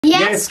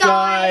Yes,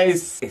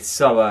 guys! It's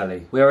so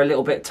early. We're a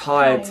little bit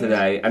tired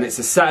today, and it's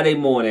a Saturday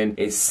morning.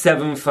 It's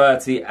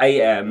 7:30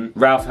 AM.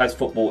 Ralph has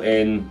football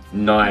in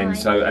 9,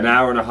 so an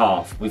hour and a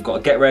half. We've got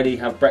to get ready,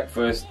 have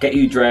breakfast, get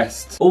you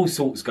dressed, all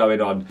sorts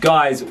going on.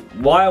 Guys,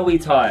 why are we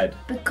tired?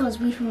 Because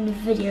we filmed a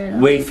video.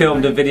 We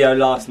filmed a video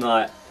last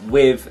night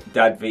with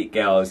Dad Beat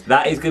Girls.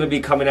 That is going to be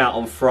coming out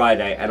on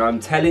Friday, and I'm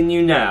telling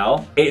you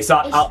now, it's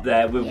up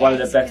there with one of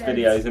the best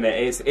videos, isn't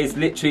it? It's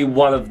literally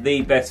one of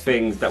the best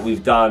things that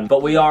we've done,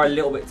 but we are a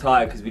little bit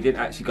tired because we didn't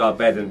actually go to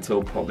bed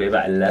until probably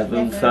about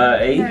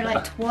 11:30. No,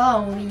 like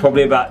 12.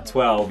 Probably about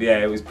 12, yeah,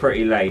 it was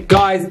pretty late.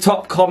 Guys,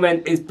 top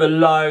comment is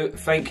below.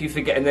 Thank you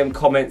for getting them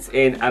comments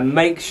in, and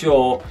make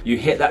sure you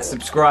hit that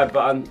subscribe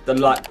button, the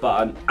like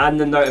button, and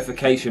the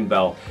notification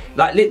bell.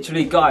 Like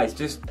literally, guys,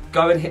 just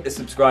go and hit the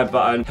subscribe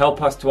button.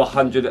 Help us to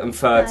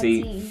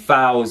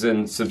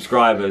 130,000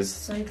 subscribers.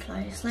 So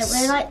close. Like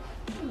we're like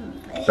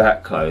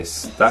that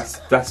close.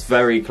 That's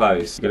very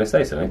close. You gonna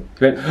say something?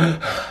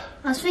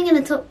 I was thinking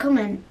a top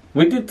comment.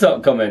 We did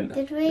top comment.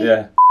 Did we?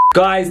 Yeah.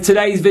 Guys,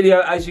 today's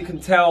video, as you can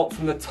tell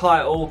from the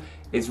title,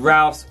 is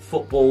Ralph's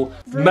football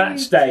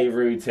match day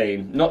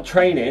routine. Not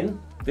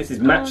training. This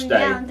is match day.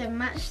 Yeah, the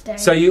match day.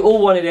 So you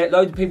all wanted it.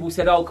 Loads of people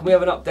said, oh, can we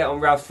have an update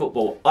on Ralph's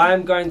football? I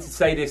am going to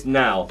say this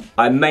now.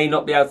 I may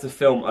not be able to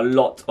film a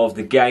lot of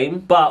the game,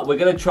 but we're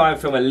going to try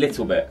and film a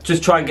little bit.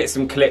 Just try and get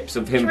some clips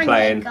of him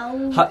playing.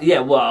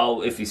 Yeah,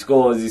 well, if he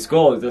scores, he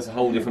scores. That's a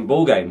whole different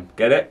ball game.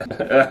 Get it?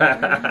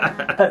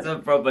 That's a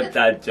proper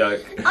dad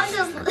joke. I'm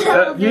just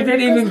you didn't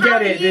even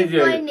get it, did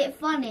you? I find it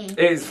funny.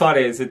 It's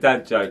funny. It's a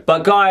dad joke.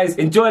 But guys,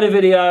 enjoy the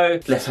video.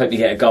 Let's hope you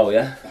get a goal,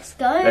 yeah? Let's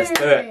go. Let's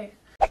do it.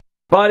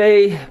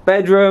 Buddy,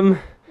 bedroom,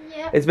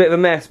 it's a bit of a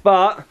mess,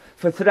 but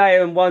for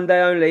today and one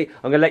day only,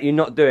 I'm going to let you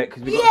not do it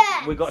because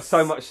we've got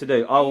so much to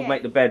do. I will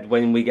make the bed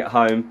when we get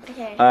home.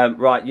 Okay.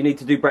 Right, you need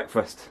to do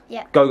breakfast.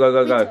 Yeah. Go, go,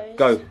 go, go,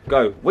 go,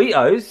 go.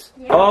 Wheatos?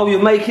 Yeah. Oh,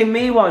 you're making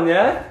me one,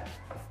 yeah?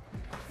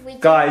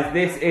 Guys,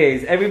 this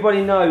is,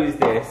 everybody knows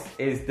this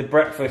is the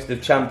breakfast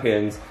of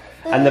champions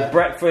and the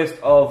breakfast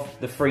of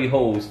the three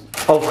halls.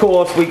 Of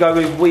course, we go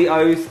with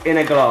Wheatos in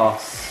a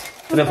glass.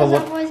 I don't know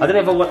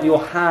if I want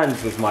your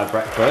hands with my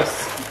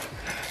breakfast.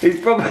 He's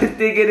probably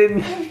digging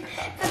in.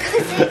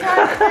 Because you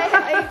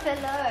can't go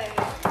below.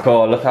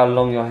 God, look how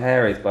long your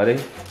hair is, buddy.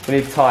 We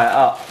need to tie it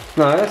up.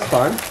 No, that's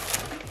fine.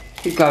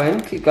 Keep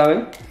going, keep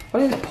going. Why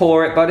don't you just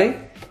pour it, buddy?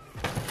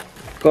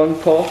 Go on,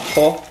 pour,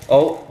 pour.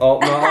 Oh, oh,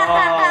 no.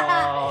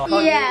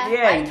 Oh, yeah,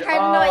 I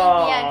cannot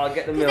eat the end.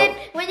 Get the milk. Then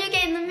when you're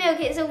getting the milk,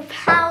 it's all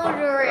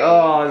powdery.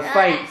 Oh,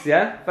 fakes,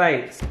 yeah?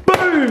 Fakes.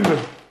 Boom!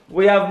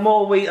 We have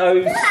more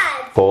Wheatos.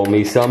 Pour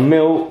me some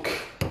milk.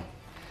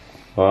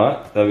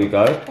 Alright, there we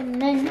go.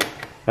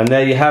 And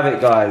there you have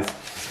it, guys.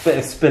 Bit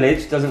of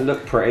spillage, doesn't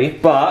look pretty,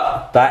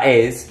 but that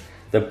is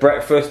the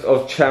breakfast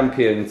of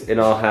champions in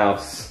our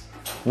house.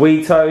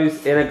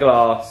 Wheatos in a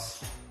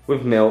glass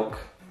with milk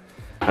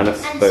and a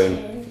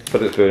spoon.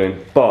 Put a spoon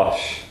in.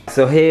 Bosh.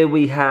 So here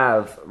we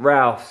have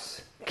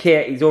Ralph's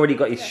kit. He's already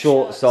got his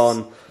shorts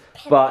on.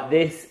 But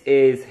this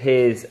is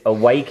his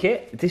away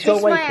kit. Is this your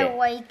away kit? This is my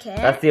away kit.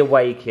 That's the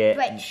away kit.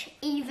 Which,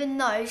 even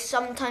though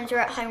sometimes we're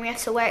at home, we have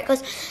to wear it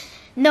because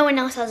no one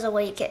else has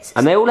away kits.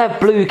 And they all have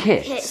blue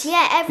kits.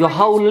 Yeah, everyone. Your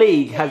whole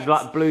league has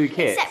like blue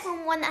kits. Except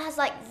from one that has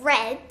like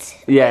red.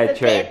 Yeah, with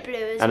true. A bit of blue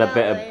as and well. A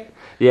bit of,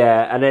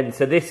 yeah, and then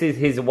so this is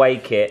his away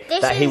kit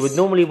that he would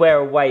normally wear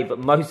away, but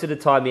most of the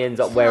time he ends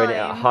up wearing it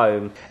at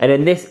home. And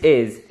then this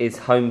is his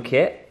home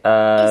kit.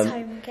 His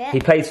home kit. He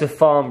plays for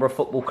Farnborough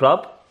Football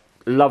Club.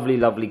 Lovely,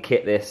 lovely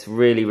kit this.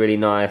 Really, really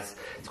nice.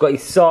 He's got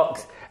his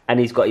socks and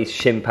he's got his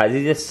shin pads.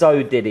 He's just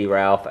so diddy,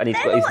 Ralph. And he's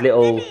got his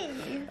little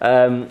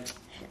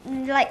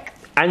like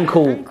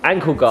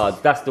ankle guards.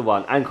 That's the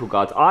one, ankle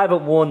guards. I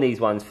haven't worn these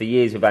ones for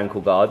years with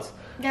ankle guards.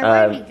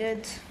 They're really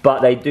good.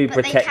 But they do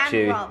protect they can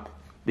you. Rub.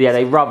 Yeah,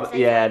 they rub.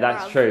 Yeah,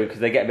 that's true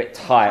because they get a bit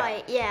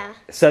tight. Yeah.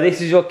 So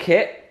this is your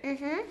kit.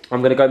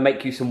 I'm gonna go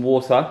make you some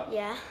water.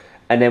 Yeah.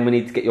 And then we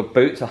need to get your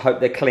boots. I hope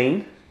they're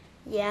clean.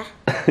 Yeah.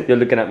 You're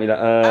looking at me like,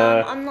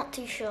 I'm not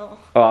too sure.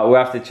 Alright, we'll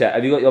have to check.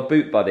 Have you got your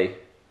boot, buddy?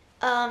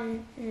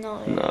 No.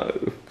 No.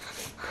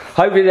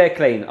 Hopefully they're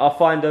clean. I'll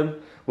find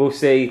them. We'll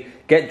see.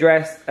 Get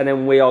dressed and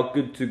then we are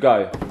good to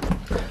go.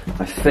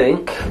 I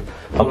think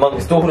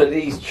amongst all of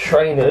these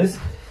trainers,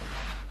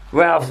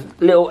 Ralph's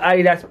little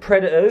Adidas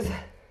Predators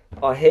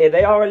are here.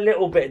 They are a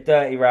little bit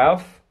dirty,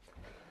 Ralph.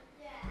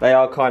 Yeah. They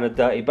are kind of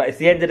dirty, but it's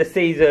the end of the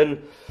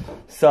season,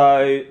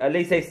 so at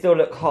least they still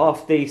look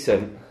half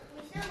decent.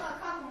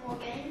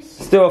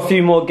 Still a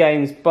few more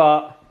games,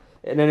 but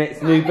and then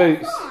it's new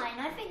boots. Fine.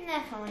 I think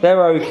they're fine.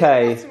 They're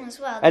okay.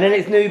 Well. And then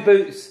it's new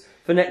boots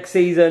for next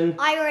season.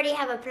 I already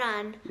have a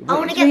plan.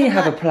 What do you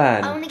have a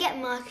plan? I want to get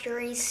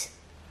Mercuries.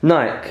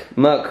 Nike?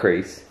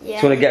 Mercuries?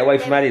 Yeah. Do you want to get away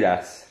from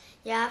Adidas?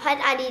 Yeah, I've had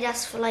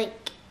Adidas for like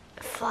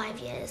 5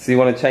 years. So you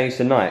want to change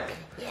to Nike?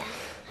 Yeah.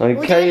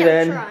 Okay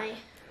then. Try.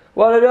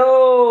 One of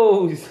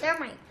those! They're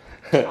my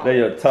toes. They're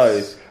your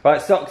toes. Right,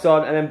 socks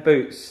on and then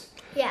boots.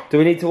 Yeah. Do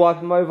we need to wipe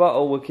them over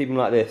or we'll keep them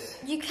like this?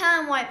 You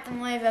can wipe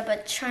them over,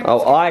 but try not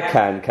to. Oh, I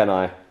can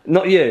I?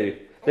 Not you.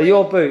 They're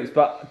your boots,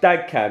 but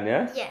Dad can,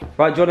 yeah? Yeah.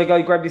 Right, do you want to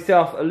go grab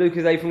yourself a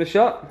Lucozade from the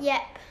shop?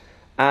 Yep.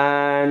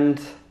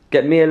 And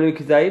get me a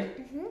Lucozade.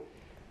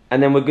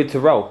 And then we're good to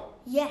roll.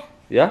 Yeah.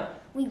 Yeah?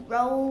 We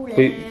rolling.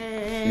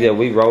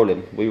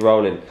 We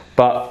rolling.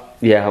 But,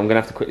 yeah, I'm going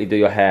to have to quickly do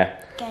your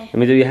hair. Okay. Let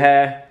me do your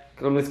hair.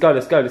 Come on, let's go.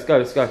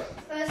 First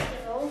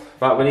of all.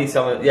 Right, we need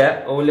some,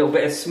 yeah, or a little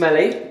bit of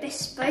smelly.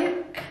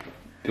 Bespoke. Do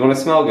you want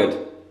to smell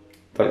good?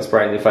 Don't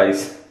spray in your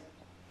face.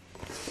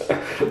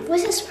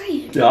 Was it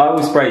sprayed? Yeah, I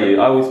will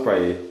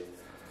spray you.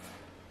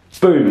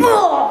 Boom.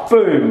 Oh,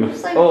 boom.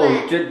 So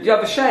wet. Do you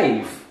have a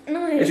shave?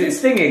 No. Is it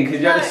stinging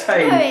because you had a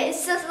shave? No,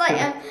 it's just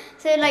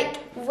like,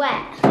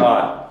 wet.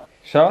 Alright.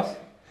 Show us.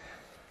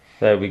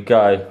 There we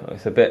go.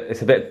 It's a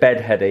bit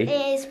bedheady.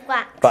 It is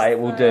wax. But it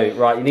will do.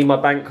 Right, you need my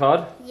bank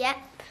card. Yep.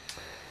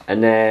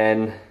 And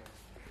then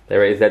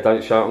there it is there.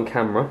 Don't show it on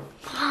camera.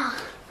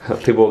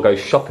 People will go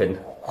shopping.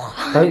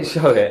 Don't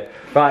show it.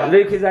 Right,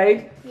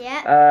 Lucozade.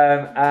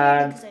 Yeah.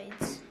 And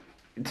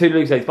 2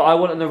 Lucozades. But I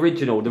want an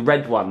original, the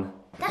red one.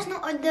 That's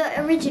not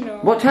the original.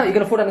 Watch out, you're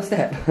gonna fall down the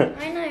step.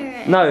 I know,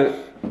 right?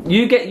 No,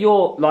 you get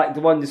your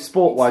the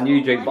sport one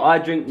you drink, but I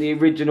drink the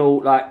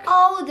original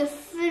Oh, the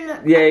full. Yeah,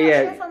 I'm not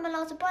yeah. sure if I'm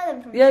allowed to buy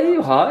them from. Yeah,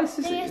 you are. It's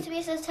They used to be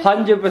a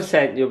certain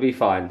 100% you'll be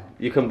fine.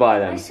 You can buy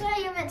them. I swear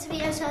you're meant to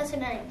be a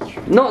certain age.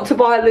 Not to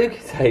buy a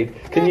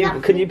Lucozade.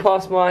 Can you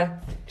pass my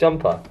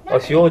jumper? No.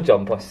 That's your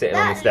jumper sitting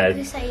on the stairs.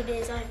 Lucozade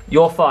is.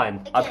 You're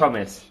fine. I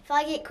promise. If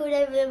I get called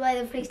over by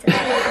the police,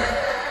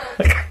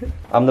 that's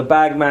I'm the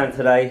bag man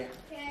today.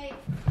 okay.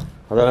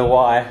 I don't know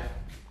why.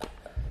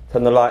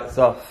 Turn the lights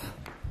off.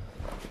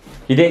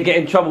 You didn't get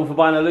in trouble for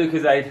buying a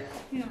Lucozade?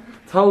 No.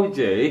 Told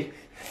you.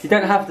 You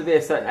don't have to be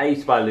a certain age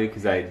to buy a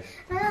Lucozade.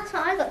 No, that's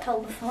what I got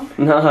told before.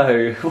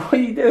 No. What are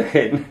you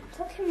doing?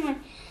 Tucking my...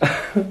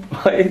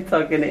 Why are you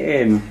tucking it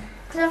in?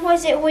 Because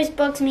otherwise it always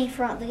bugs me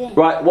throughout the game.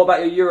 Right, what about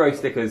your Euro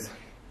stickers?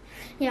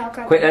 Yeah, I'll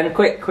grab Quick them. then,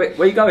 quick.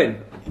 Where are you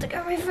going? To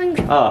go my phone.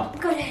 Ah,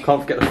 Got it.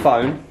 can't forget the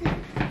phone.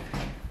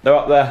 They're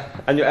up there.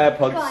 And your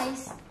AirPods.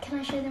 Guys, can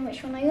I show them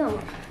which one I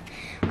got?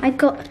 I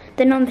got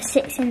the number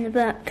 6 in the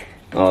book.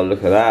 Oh,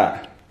 look at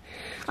that.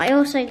 I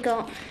also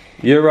got...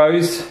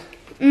 Euros.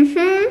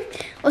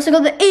 Also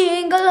got the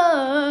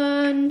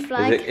England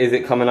flag. Is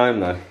it coming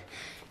home though?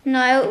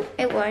 No,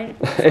 it won't.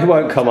 It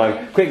won't come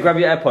home. Quick, grab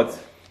your AirPods.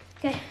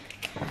 Okay.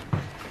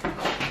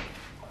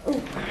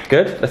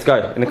 Good, let's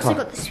go in the car.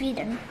 Also got the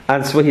Sweden.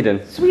 And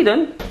Sweden.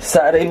 Sweden?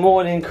 Saturday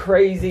morning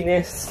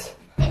craziness.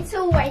 It's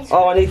always...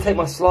 Oh, I need to take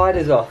my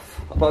sliders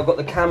off. But I've got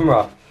the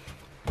camera.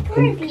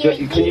 Can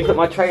you put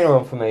my trainer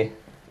on for me?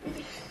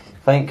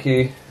 Thank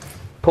you.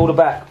 Pull the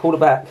back, pull the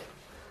back.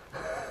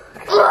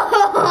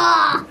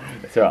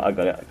 It's alright, I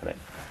got it.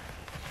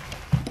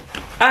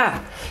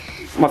 Ah!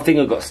 My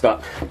finger got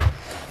stuck.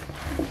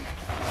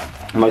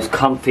 Most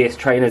comfiest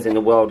trainers in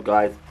the world,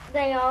 guys.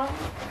 They are.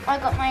 I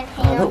got mine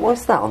here. Oh, look,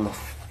 what's that on the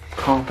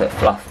carpet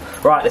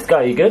fluff? Right, let's go.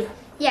 You good?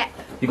 Yeah.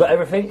 You got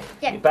everything?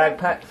 Yeah. Your bag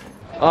packed?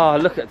 Oh,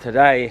 look at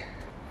today.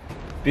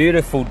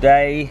 Beautiful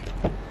day.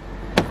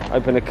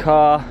 Open the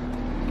car.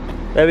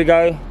 There we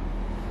go.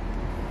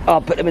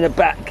 I'll put them in the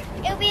back.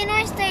 It'll be a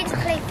nice day to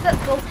play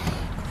football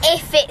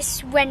if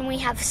it's when we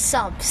have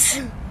subs.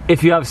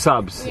 If you have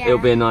subs, yeah. It'll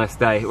be a nice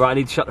day. Right, I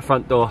need to shut the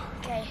front door.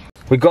 Okay.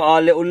 We've got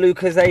our little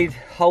Lucozade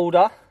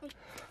holder.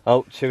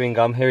 Oh, chewing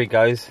gum. Here he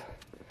goes.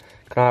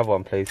 Can I have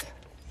one, please?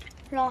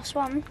 Last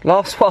one.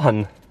 Last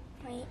one?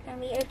 Wait, let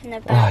me open the Oh,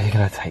 bag. you're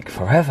going to take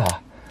forever.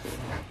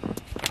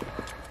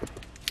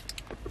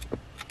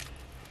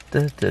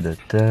 Da, da, da,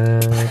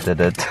 da,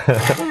 da,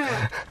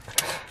 da.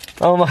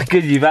 Oh my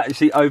god, you've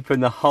actually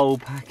opened the whole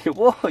packet.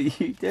 What are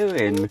you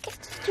doing?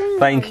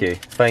 Thank you,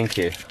 thank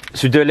you.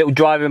 Should we do a little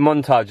driving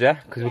montage, yeah?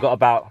 Because we've got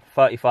about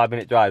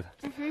 35-minute drive.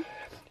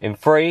 In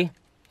 3,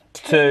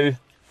 2,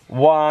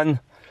 1.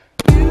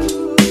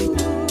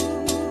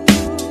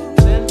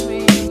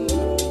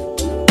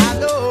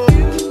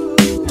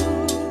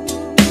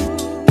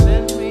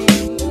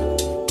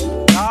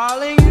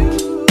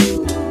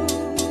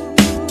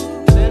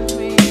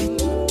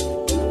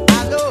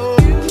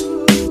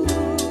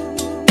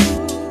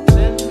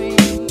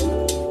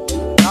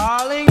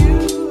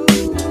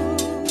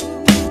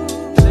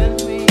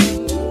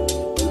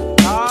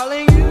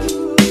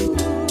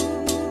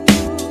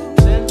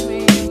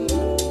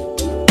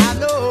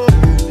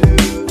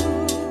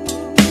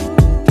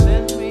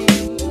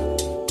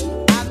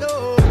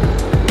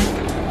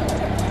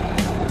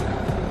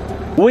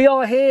 We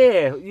are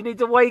here. You need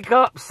to wake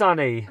up,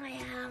 Sonny. I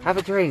am. Have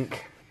a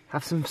drink.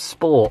 Have some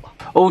sport.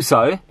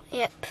 Also,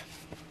 Yep.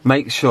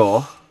 make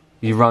sure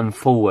you run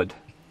forward.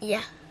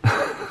 Yeah.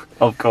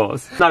 Of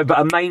course. No, but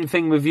a main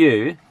thing with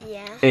you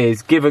Yeah.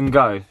 is give and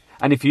go.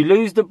 And if you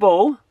lose the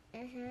ball,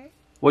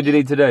 what do you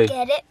need to do?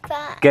 Get it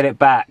back. Get it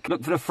back.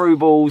 Look for the through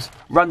balls,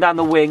 run down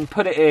the wing,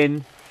 put it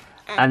in,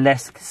 and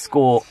let's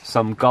score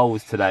some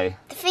goals today.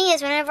 The thing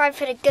is, whenever I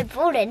put a good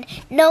ball in,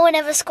 no one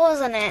ever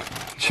scores on it.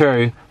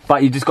 True,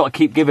 but you just got to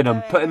keep giving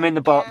them. Put them in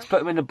the box, put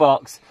them in the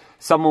box.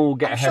 Someone will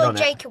get ahead on it.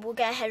 Jacob will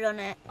get ahead on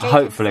it.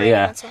 Hopefully,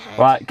 yeah.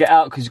 Right, get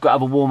out because you've got to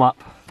have a warm up.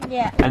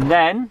 Yeah. And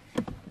then,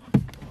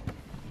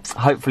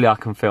 hopefully I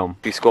can film.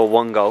 If you score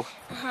 1 goal,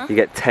 you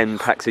get 10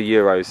 packs of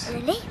euros.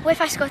 Really? What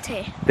if I score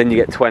 2? Then you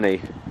get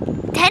 20.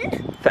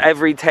 10? For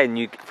every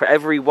 10, for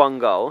every 1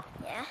 goal,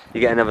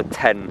 you get another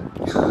 10.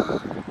 So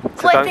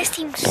what if this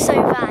team's so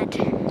bad?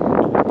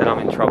 Then I'm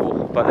in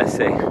trouble, but let's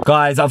see.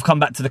 Guys, I've come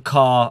back to the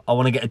car. I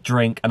want to get a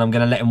drink and I'm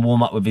going to let him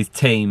warm up with his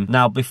team.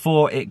 Now,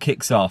 before it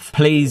kicks off,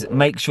 please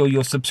make sure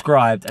you're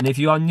subscribed. And if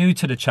you are new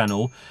to the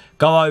channel,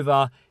 go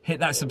over, hit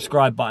that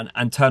subscribe button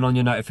and turn on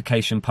your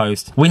notification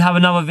post. We have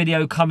another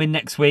video coming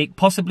next week,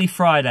 possibly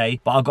Friday,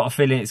 but I've got a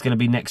feeling it's going to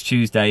be next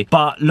Tuesday.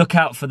 But look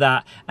out for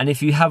that. And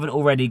if you haven't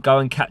already, go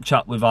and catch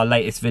up with our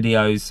latest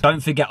videos.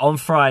 Don't forget, on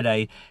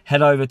Friday,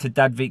 head over to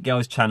Dad Veet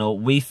Girls channel.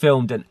 We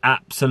filmed an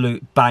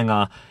absolute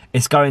banger.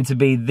 It's going to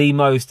be the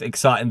most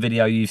exciting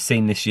video you've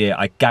seen this year,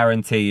 I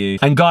guarantee you.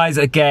 And guys,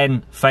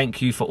 again,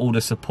 thank you for all the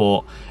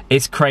support.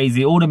 It's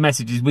crazy, all the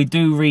messages, we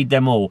do read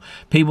them all.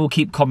 People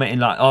keep commenting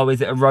like, oh,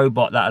 is it a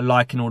robot that are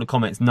liking all the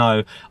comments?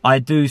 No, I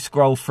do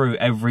scroll through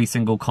every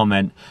single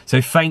comment. So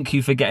thank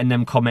you for getting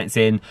them comments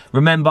in.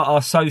 Remember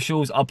our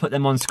socials, I'll put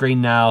them on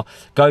screen now.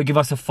 Go give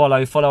us a follow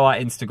our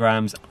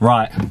Instagrams.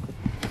 Right.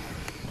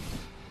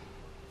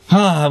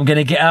 I'm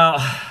gonna get out.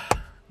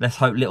 Let's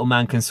hope little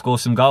man can score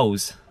some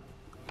goals.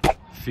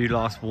 Few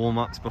last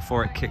warm-ups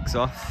before it kicks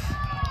off.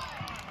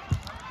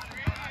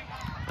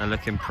 They're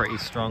looking pretty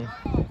strong.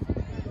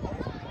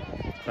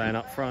 Playing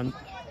up front.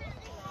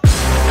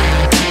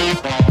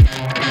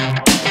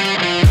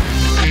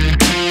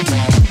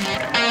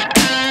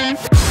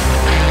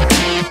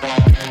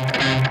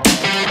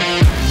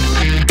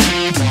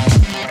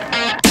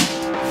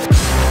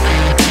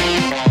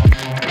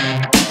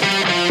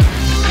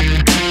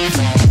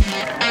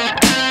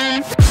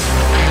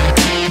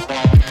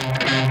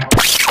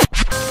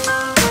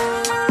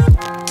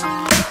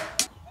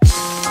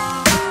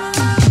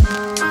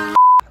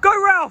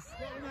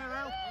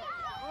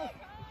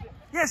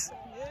 Yes!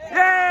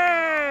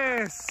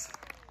 Yes!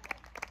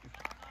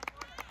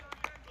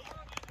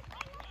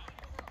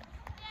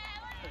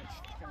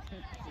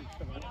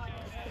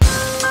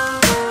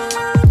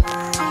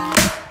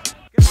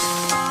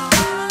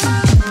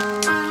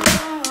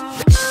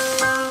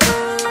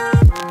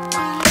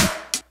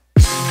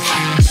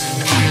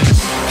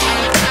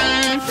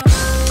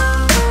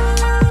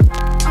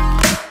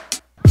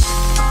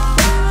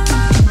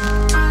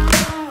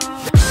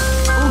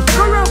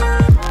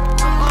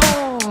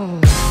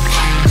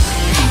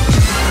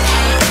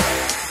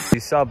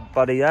 Sub,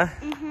 buddy, yeah?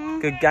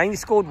 Good game. You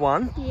scored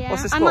 1. Yeah.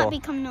 What's the score? I might be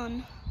coming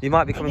on. You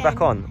might be coming back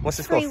on. What's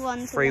the score?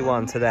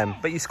 3-1 to them.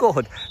 But you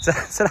scored. So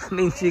that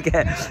means you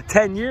get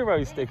 10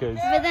 Euro stickers.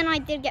 But then I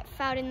did get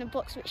fouled in the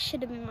box, which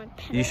should have been my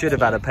penalty. You should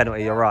have had a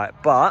penalty, you're right.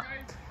 But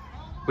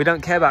we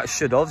don't care about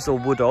should-ofs or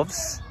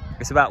would-ofs.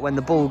 It's about when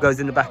the ball goes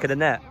in the back of the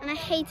net. And I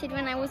hated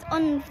when I was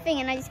on the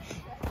thing and I just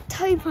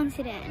toe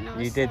punted it. And I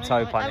was you did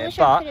so toe punt it.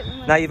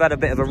 But now you've had a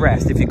bit of a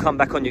rest. If you come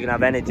back on, you're going to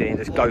have energy and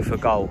just go for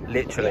goal,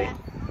 literally. Yeah.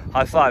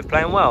 High five,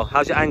 playing well.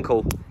 How's your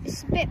ankle?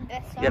 It's a bit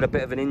better. You had a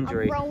bit of an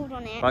injury. I rolled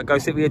on it. Right, go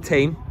sit with your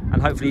team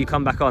and hopefully you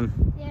come back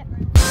on. Yep.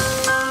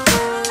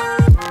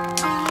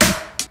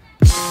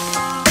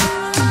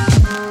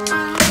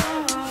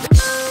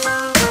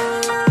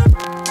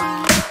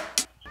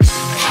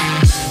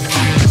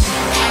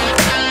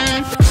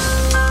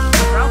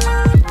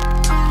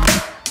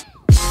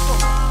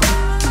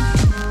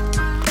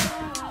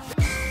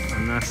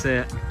 And that's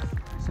it.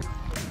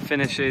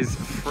 Finishes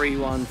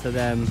 3-1 to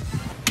them.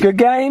 Good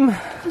game.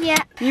 Yeah.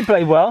 You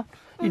played well.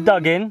 You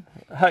dug in,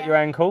 hurt your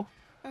ankle.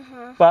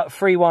 But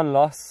 3-1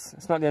 loss.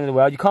 It's not the end of the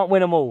world. You can't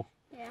win them all.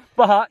 Yeah.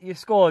 But you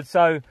scored,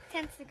 so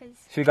 10 stickers.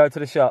 Should we go to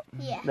the shop?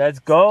 Yeah. Let's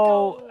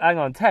go. Hang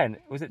on, 10.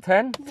 Was it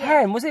 10?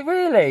 Yeah. 10, was it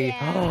really?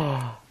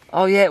 Yeah.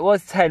 Oh yeah, it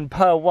was 10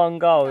 per 1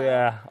 goal,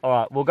 yeah.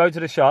 Alright, we'll go to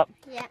the shop,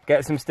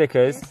 get some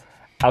stickers. Yes.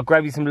 I'll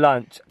grab you some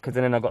lunch, because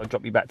then I've got to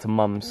drop you back to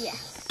Mum's.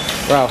 Yes.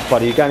 Ralph,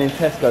 buddy, you're going in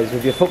Tesco's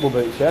with your football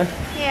boots, yeah?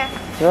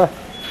 Yeah.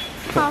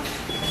 Half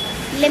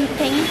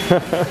limping.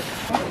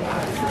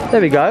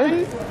 There we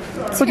go.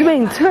 What do you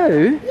mean,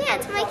 2? Yeah,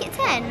 to make it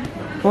 10.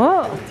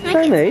 What?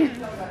 Show me.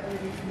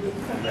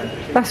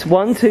 That's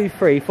 1, 2,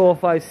 3, 4,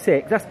 5,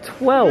 6. That's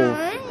 12.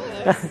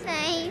 No,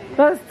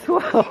 that's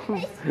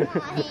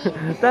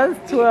 12.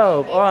 That's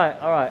 12. Alright,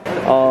 alright.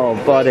 Oh,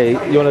 buddy,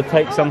 you want to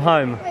take some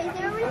home? Wait, is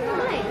there a original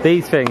glaze?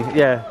 These things,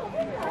 yeah.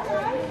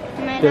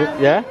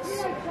 Yeah?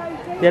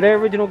 Yeah, they're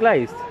original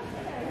glazed.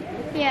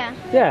 Yeah.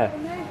 Yeah.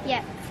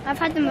 Yeah, I've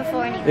had them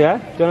before anyway. Yeah?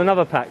 Do you want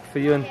another pack for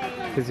you?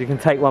 Because you can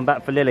take one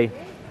back for Lily.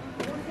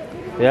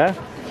 Yeah?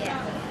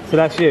 Yeah. So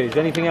that's you. Is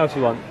there anything else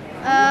you want?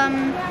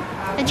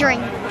 A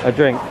drink. A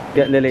drink.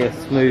 Get Lily a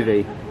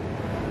smoothie.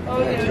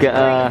 Get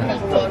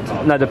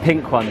no, the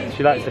pink one.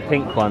 She likes the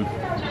pink one.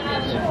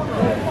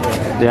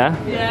 Yeah?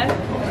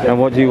 Yeah. And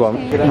what do you want?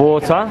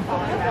 Water?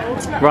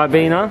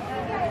 Ribena?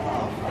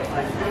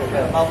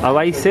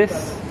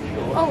 Oasis?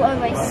 Oh,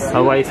 Oasis.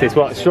 Oasis.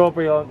 What?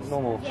 Strawberry or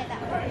normal? Yeah,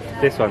 that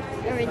one. This one?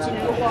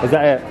 Original. Is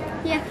that it?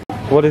 Yeah.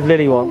 What does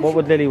Lily want? What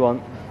would Lily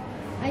want?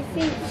 I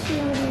think she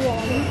would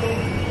want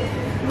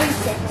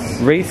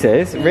Reese's.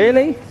 Reese's?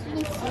 Really?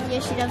 Yeah,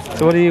 she loves them.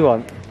 So what do you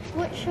want?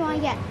 What shall I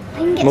get? I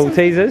can get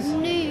Maltesers?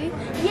 New.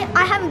 Yeah,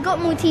 I haven't got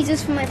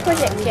Maltesers for my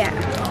project yet.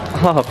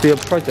 Oh, for your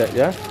project,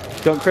 yeah?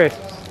 Do you want crisps?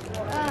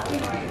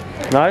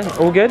 No?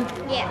 All good?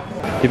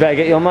 Yeah. You better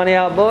get your money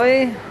out,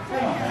 boy.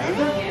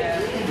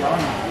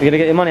 You're gonna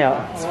get your money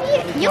out?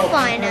 You're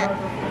buying it.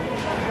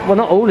 Well,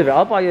 not all of it.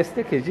 I'll buy your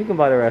stickers. You can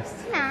buy the rest.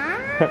 Nah.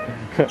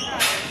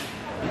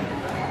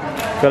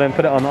 Go then,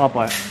 put it on. I'll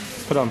buy it.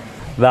 Put it on.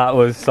 That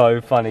was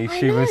so funny.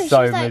 She was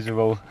so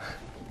miserable.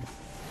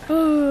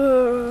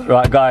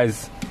 Right,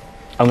 guys.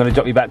 I'm gonna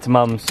drop you back to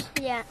Mum's.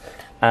 Yeah.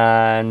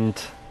 And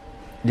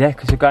yeah,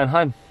 because you're going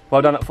home.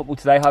 Well done at football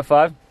today. High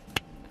five.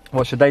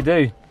 What should they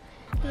do?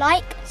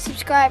 Like,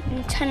 subscribe,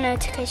 and turn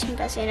notification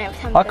bell so you know every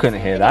time I couldn't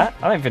hear that.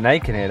 I don't think they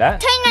can hear that.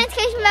 Turn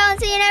notification bell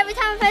so you know every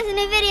time I post a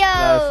new video.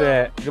 That's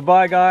it.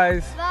 Goodbye,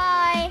 guys.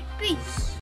 Bye. Peace.